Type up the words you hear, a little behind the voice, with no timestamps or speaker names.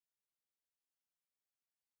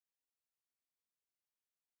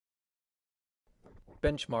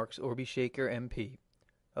Benchmark's Orbi-Shaker MP,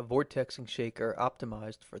 a vortexing shaker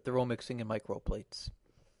optimized for thorough mixing in microplates.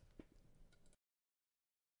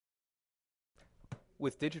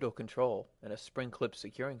 With digital control and a spring clip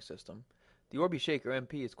securing system, the Orbi-Shaker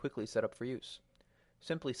MP is quickly set up for use.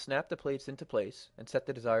 Simply snap the plates into place and set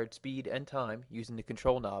the desired speed and time using the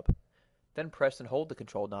control knob. Then press and hold the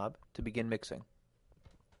control knob to begin mixing.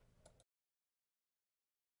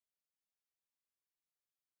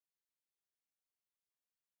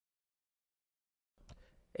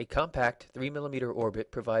 A compact 3mm orbit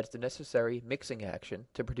provides the necessary mixing action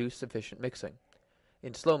to produce sufficient mixing.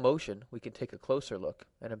 In slow motion, we can take a closer look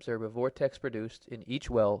and observe a vortex produced in each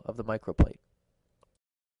well of the microplate.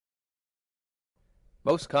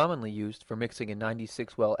 Most commonly used for mixing in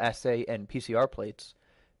 96-well assay and PCR plates,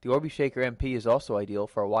 the Orbi-Shaker MP is also ideal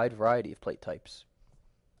for a wide variety of plate types.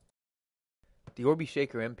 The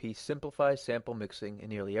Orbi-Shaker MP simplifies sample mixing in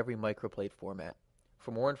nearly every microplate format. For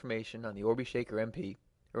more information on the Orbi-Shaker MP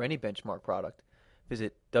or any Benchmark product,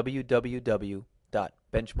 visit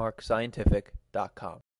www.benchmarkscientific.com.